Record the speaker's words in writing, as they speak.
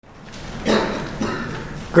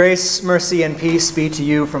Grace, mercy, and peace be to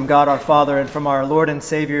you from God our Father and from our Lord and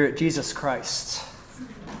Savior, Jesus Christ.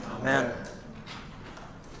 Amen.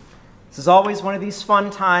 This is always one of these fun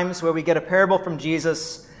times where we get a parable from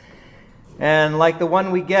Jesus, and like the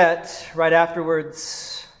one we get right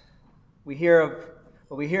afterwards, we hear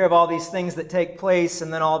of all these things that take place,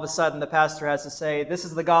 and then all of a sudden the pastor has to say, "This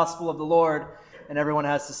is the gospel of the Lord," and everyone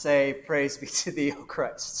has to say, "Praise be to thee, O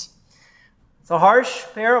Christ." It's a harsh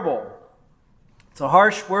parable. It's a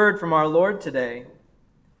harsh word from our Lord today.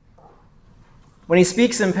 When he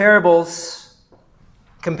speaks in parables,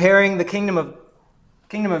 comparing the kingdom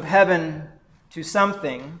of heaven to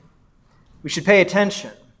something, we should pay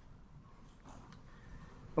attention.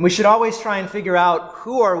 And we should always try and figure out,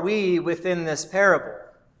 who are we within this parable,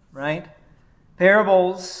 right?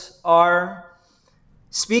 Parables are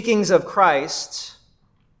speakings of Christ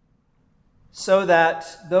so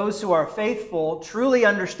that those who are faithful truly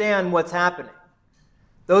understand what's happening.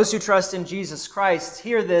 Those who trust in Jesus Christ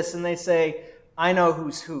hear this and they say, "I know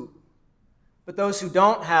who's who." But those who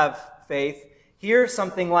don't have faith hear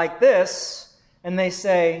something like this and they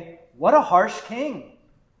say, "What a harsh king.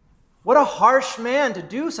 What a harsh man to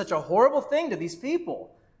do such a horrible thing to these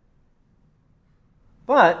people."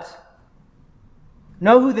 But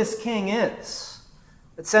know who this king is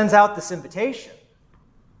that sends out this invitation.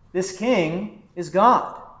 This king is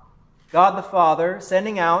God. God the Father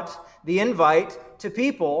sending out the invite to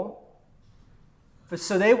people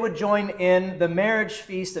so they would join in the marriage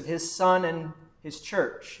feast of his Son and his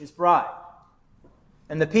church, his bride.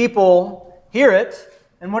 And the people hear it,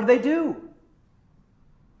 and what do?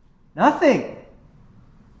 Nothing.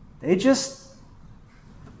 They just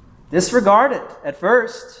disregard it at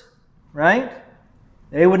first, right?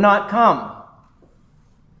 They would not come.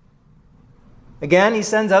 Again, he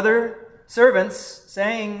sends other servants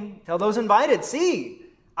saying, "Tell those invited, see,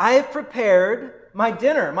 I have prepared my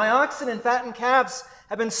dinner. My oxen and fattened calves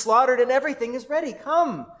have been slaughtered and everything is ready.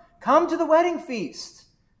 Come to the wedding feast."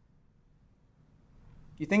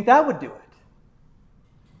 You think that would do it?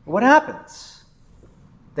 What happens?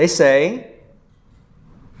 They say,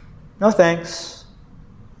 "No thanks.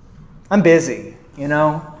 I'm busy,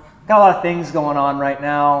 Got a lot of things going on right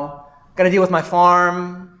now. Got to deal with my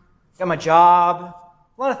farm. Got my job.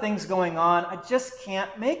 A lot of things going on. I just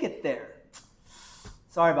can't make it there.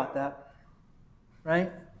 Sorry about that."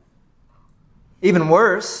 Right? Even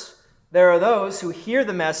worse, there are those who hear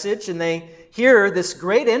the message and they hear this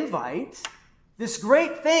great invite, this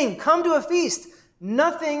great thing, "Come to a feast."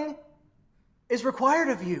 Nothing is required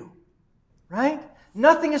of you, right?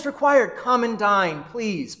 Nothing is required. "Come and dine,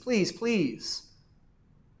 please, please, please."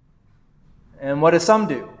 And what do some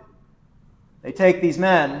do? They take these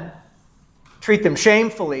men, treat them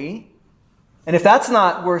shamefully, and if that's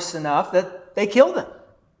not worse enough, that they kill them.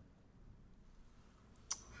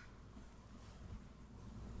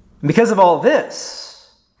 And because of all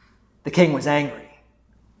this, the king was angry,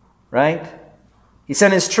 right? He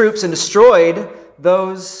sent his troops and destroyed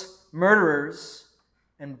those murderers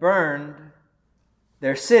and burned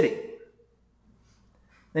their city.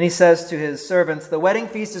 Then he says to his servants, "The wedding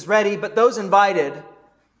feast is ready, but those invited,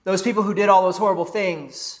 those people who did all those horrible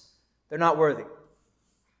things, they're not worthy.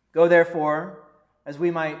 Go therefore, as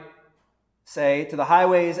we might say, to the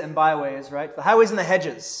highways and byways," right? The highways and the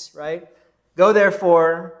hedges, right? "Go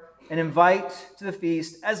therefore and invite to the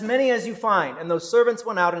feast as many as you find." And those servants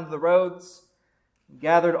went out into the roads and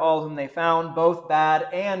gathered all whom they found, both bad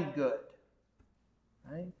and good.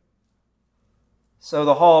 Right? So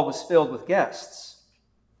the hall was filled with guests.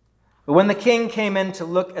 But when the king came in to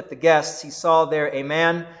look at the guests, he saw there a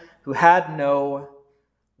man who had no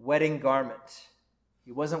wedding garment.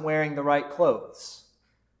 He wasn't wearing the right clothes.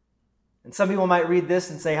 And some people might read this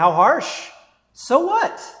and say, "How harsh. So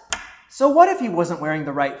what? So what if he wasn't wearing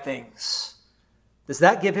the right things? Does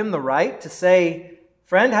that give him the right to say,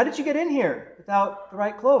 'Friend, how did you get in here without the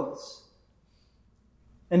right clothes?'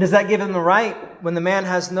 And does that give him the right, when the man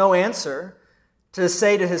has no answer, to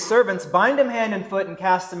say to his servants, 'Bind him hand and foot and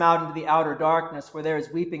cast him out into the outer darkness where there is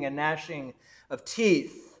weeping and gnashing of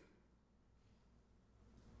teeth'?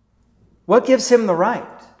 What gives him the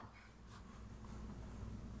right?"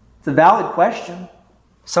 It's a valid question,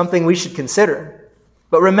 something we should consider.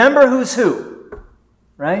 But remember who's who,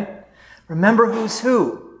 right? Remember who's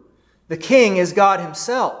who. The king is God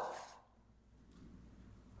himself.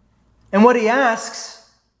 And what he asks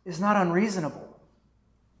is not unreasonable.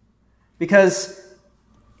 Because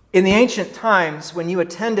in the ancient times, when you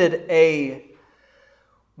attended a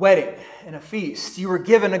wedding and a feast, you were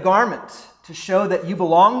given a garment to show that you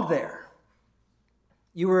belonged there.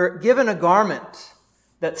 You were given a garment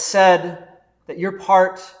that said that you're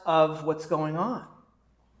part of what's going on.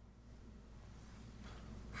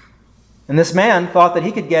 And this man thought that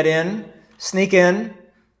he could get in, sneak in,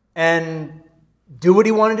 and do what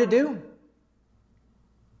he wanted to do.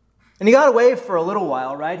 And he got away for a little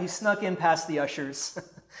while, right? He snuck in past the ushers.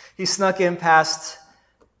 He snuck in past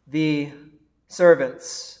the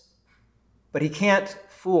servants. But he can't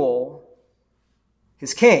fool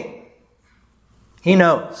his king. He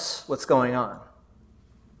knows what's going on.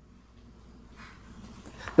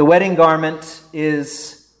 The wedding garment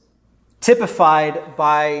is typified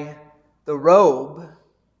by the robe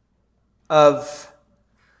of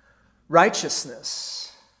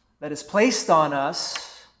righteousness that is placed on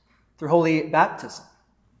us through holy baptism.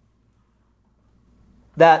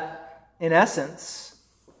 That, in essence,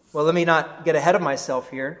 well, let me not get ahead of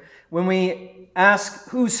myself here. When we ask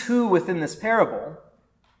who's who within this parable,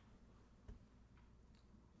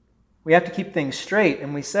 we have to keep things straight,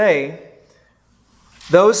 and we say,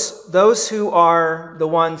 those who are the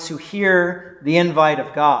ones who hear the invite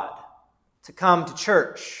of God to come to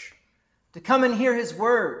church, to come and hear His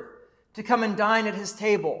word, to come and dine at His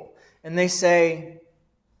table, and they say,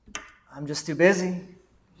 I'm just too busy,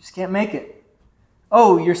 just can't make it.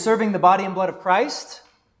 Oh, you're serving the body and blood of Christ?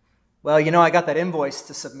 Well, I got that invoice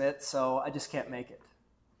to submit, so I just can't make it,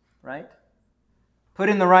 right? Put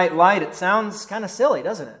in the right light, it sounds kind of silly,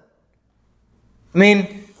 doesn't it? I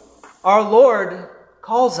mean, our Lord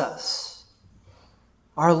calls us.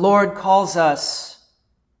 Our Lord calls us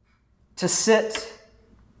to sit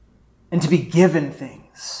and to be given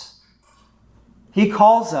things. He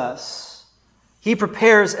calls us. He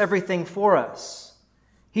prepares everything for us.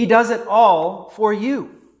 He does it all for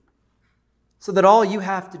you, so that all you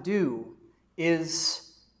have to do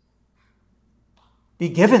is be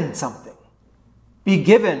given something. Be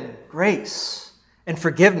given grace and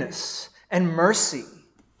forgiveness and mercy,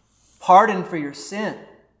 pardon for your sin.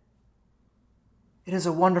 It is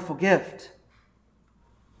a wonderful gift.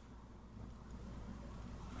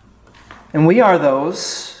 And we are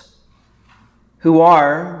those who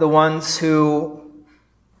are the ones who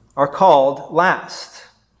are called last.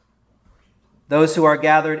 Those who are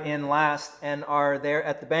gathered in last and are there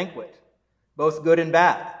at the banquet, both good and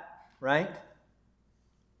bad, right?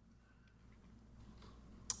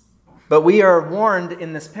 But we are warned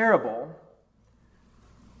in this parable.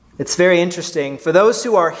 It's very interesting. For those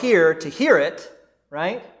who are here to hear it,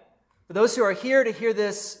 right? For those who are here to hear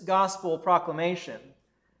this gospel proclamation,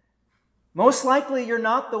 most likely you're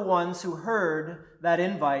not the ones who heard that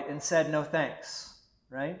invite and said no thanks,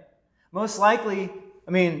 right? Most likely,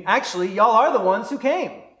 actually, y'all are the ones who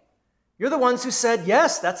came. You're the ones who said,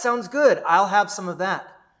 yes, that sounds good. I'll have some of that.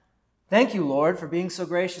 Thank you, Lord, for being so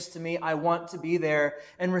gracious to me. I want to be there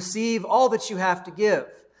and receive all that you have to give,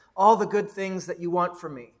 all the good things that you want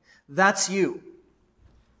from me. That's you.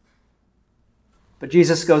 But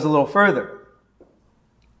Jesus goes a little further.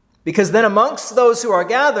 Because then amongst those who are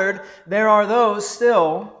gathered, there are those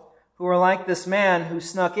still who are like this man who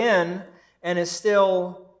snuck in and is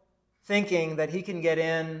still thinking that he can get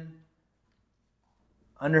in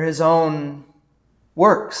under his own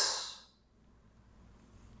works.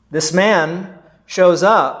 This man shows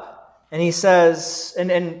up and he says,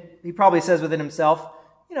 and he probably says within himself,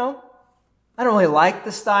 I don't really like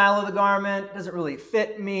the style of the garment. It doesn't really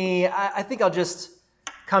fit me. I think I'll just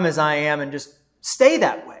come as I am and just stay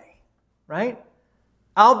that way, right?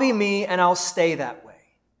 I'll be me and I'll stay that way.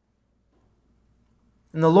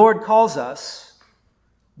 And the Lord calls us,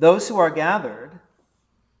 those who are gathered,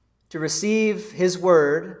 to receive His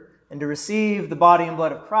word and to receive the body and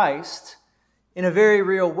blood of Christ in a very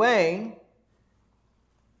real way.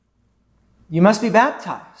 You must be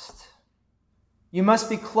baptized. You must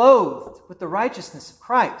be clothed with the righteousness of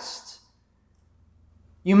Christ.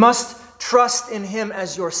 You must trust in Him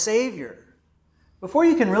as your Savior before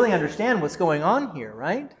you can really understand what's going on here,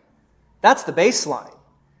 right? That's the baseline.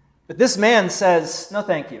 But this man says, no,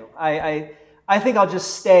 thank you. I think I'll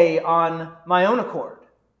just stay on my own accord.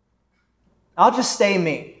 I'll just stay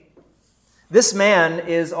me. This man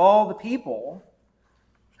is all the people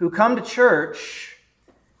who come to church,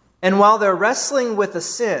 and while they're wrestling with a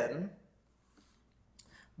sin,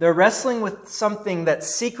 they're wrestling with something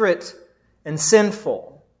that's secret and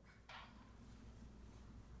sinful.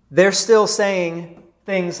 They're still saying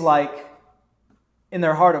things like, in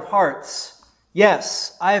their heart of hearts,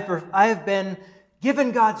 yes, I have been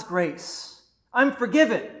given God's grace. I'm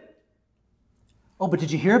forgiven. Oh, but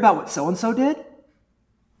did you hear about what so-and-so did?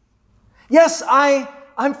 Yes,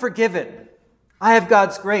 I'm forgiven. I have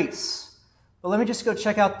God's grace. But let me just go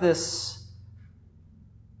check out this.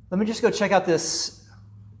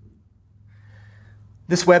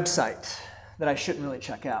 This website that I shouldn't really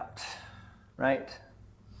check out, right?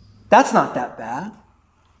 That's not that bad,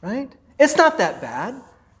 right? It's not that bad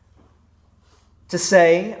to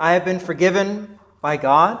say, I have been forgiven by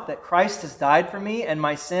God, that Christ has died for me and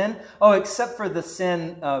my sin. Oh, except for the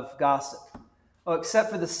sin of gossip. Oh,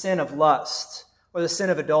 except for the sin of lust, or the sin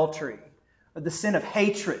of adultery, or the sin of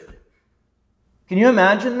hatred. Can you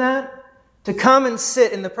imagine that? To come and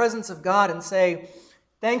sit in the presence of God and say,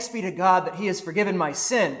 thanks be to God that He has forgiven my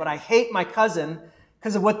sin, but I hate my cousin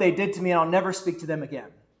because of what they did to me, and I'll never speak to them again.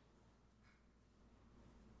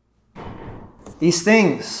 These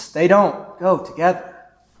things, they don't go together,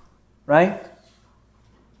 right?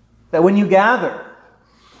 That when you gather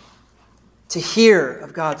to hear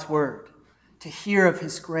of God's word, to hear of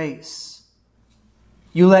His grace,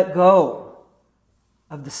 you let go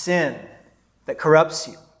of the sin that corrupts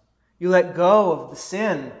you. You let go of the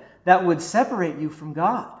sin that would separate you from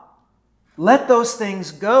God. Let those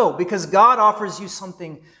things go, because God offers you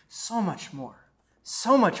something so much more,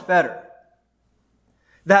 so much better.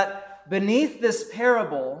 That beneath this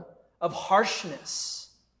parable of harshness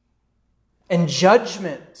and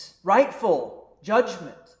judgment, rightful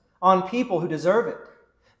judgment on people who deserve it,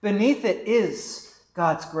 beneath it is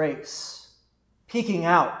God's grace peeking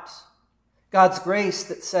out. God's grace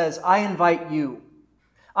that says, I invite you.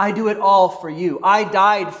 I do it all for you. I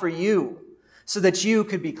died for you so that you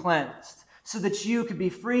could be cleansed, so that you could be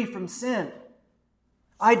free from sin.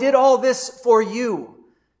 I did all this for you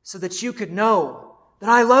so that you could know that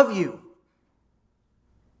I love you.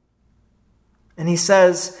 And He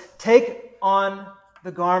says, take on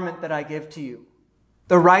the garment that I give to you,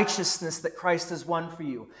 the righteousness that Christ has won for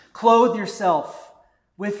you. Clothe yourself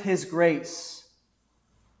with His grace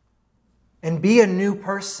and be a new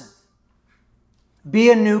person. Be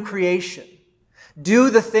a new creation. Do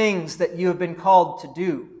the things that you have been called to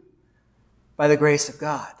do by the grace of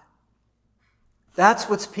God. That's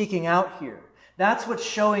what's peeking out here. That's what's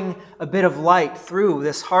showing a bit of light through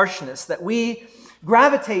this harshness that we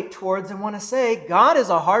gravitate towards and want to say, God is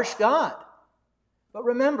a harsh God. But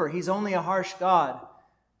remember, He's only a harsh God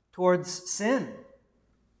towards sin.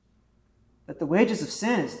 That the wages of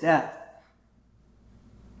sin is death.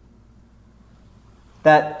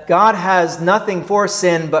 That God has nothing for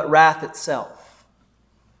sin but wrath itself.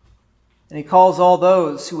 And He calls all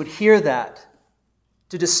those who would hear that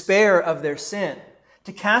to despair of their sin,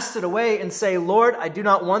 to cast it away and say, Lord, I do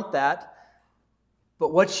not want that,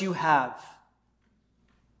 but what you have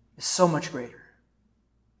is so much greater.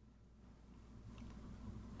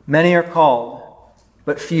 Many are called,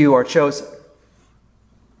 but few are chosen.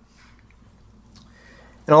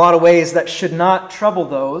 In a lot of ways, that should not trouble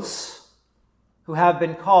those who have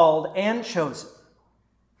been called and chosen.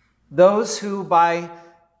 Those who, by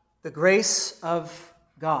the grace of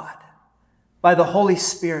God, by the Holy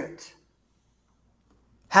Spirit,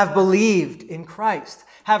 have believed in Christ,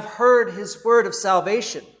 have heard His word of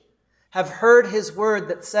salvation, have heard His word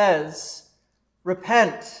that says,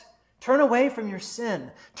 repent, turn away from your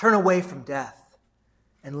sin, turn away from death,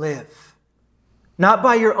 and live. Not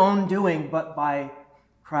by your own doing, but by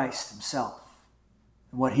Christ Himself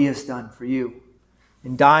and what He has done for you,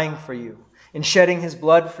 in dying for you, in shedding His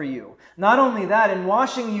blood for you. Not only that, in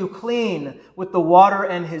washing you clean with the water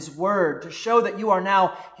and His word to show that you are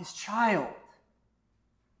now His child.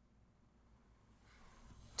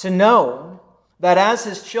 To know that as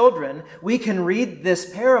His children, we can read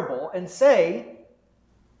this parable and say,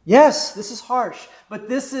 yes, this is harsh, but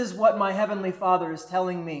this is what my Heavenly Father is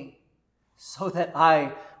telling me so that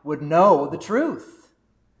I would know the truth,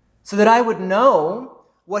 so that I would know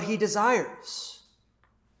what He desires.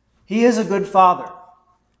 He is a good Father.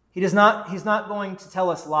 He's not going to tell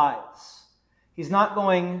us lies. He's not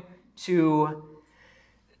going to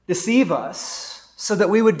deceive us so that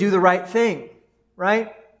we would do the right thing,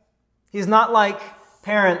 right? He's not like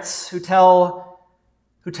parents who tell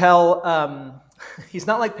their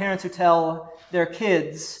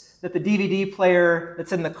kids that the DVD player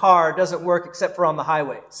that's in the car doesn't work except for on the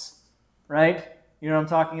highways, right? You know what I'm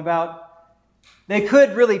talking about? They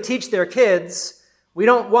could really teach their kids, we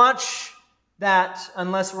don't watch that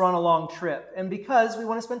unless we're on a long trip, and because we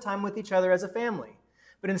want to spend time with each other as a family.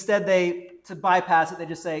 But instead, to bypass it, they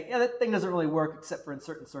just say, yeah, that thing doesn't really work except for in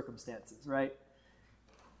certain circumstances, right?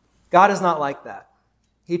 God is not like that.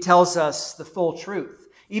 He tells us the full truth,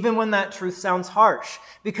 even when that truth sounds harsh,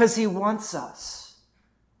 because He wants us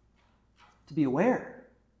to be aware.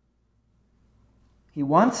 He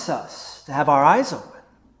wants us to have our eyes open.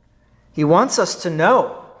 He wants us to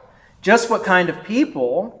know just what kind of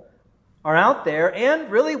people are out there,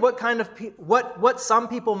 and really what kind of what some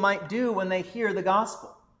people might do when they hear the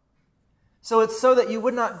gospel. So it's so that you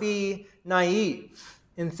would not be naive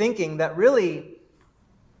in thinking that really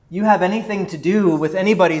you have anything to do with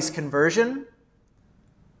anybody's conversion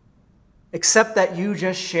except that you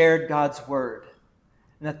just shared God's word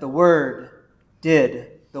and that the word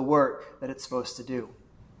did the work that it's supposed to do.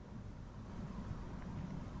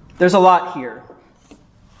 There's a lot here.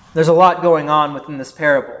 There's a lot going on within this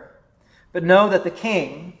parable. But know that the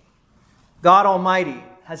King, God Almighty,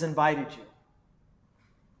 has invited you.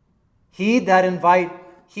 Heed that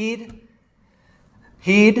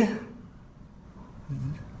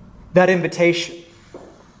invitation.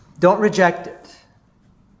 Don't reject it.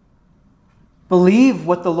 Believe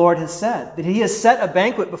what the Lord has said, that He has set a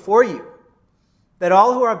banquet before you, that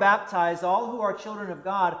all who are baptized, all who are children of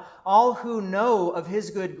God, all who know of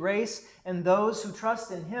His good grace, and those who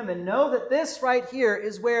trust in Him, and know that this right here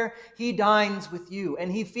is where He dines with you, and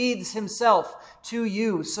He feeds Himself to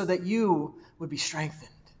you so that you would be strengthened,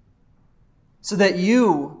 so that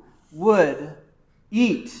you would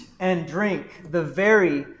eat and drink the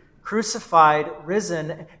very crucified,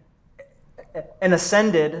 risen, and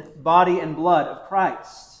ascended body and blood of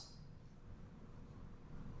Christ,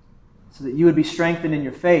 so that you would be strengthened in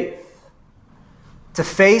your faith to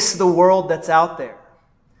face the world that's out there,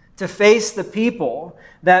 to face the people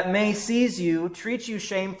that may seize you, treat you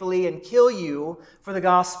shamefully, and kill you for the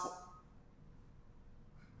gospel,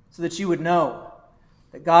 so that you would know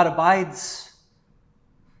that God abides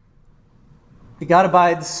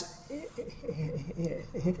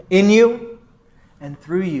in you and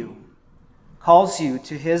through you, calls you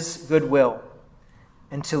to His good will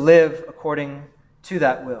and to live according to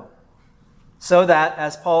that will. So that,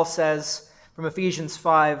 as Paul says from Ephesians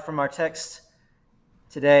 5, from our text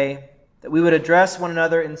today, that we would address one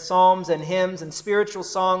another in psalms and hymns and spiritual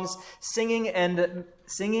songs, singing and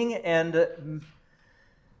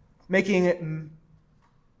making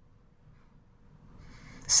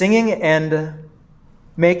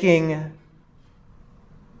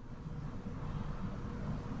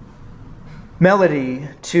melody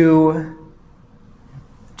to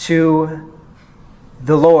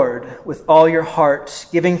the Lord with all your heart,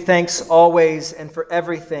 giving thanks always and for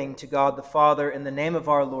everything to God the Father in the name of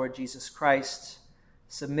our Lord Jesus Christ,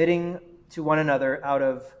 submitting to one another out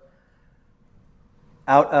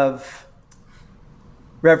of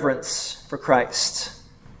reverence for Christ.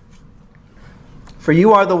 For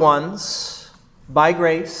you are the ones, by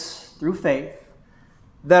grace, through faith,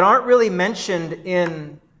 that aren't really mentioned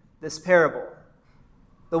in this parable.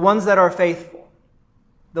 The ones that are faithful,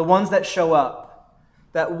 the ones that show up,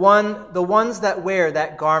 the ones that wear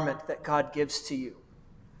that garment that God gives to you,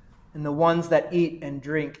 and the ones that eat and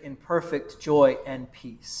drink in perfect joy and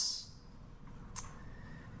peace.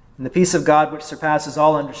 And the peace of God, which surpasses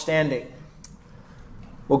all understanding,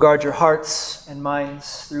 will guard your hearts and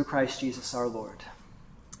minds through Christ Jesus our Lord.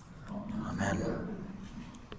 Amen.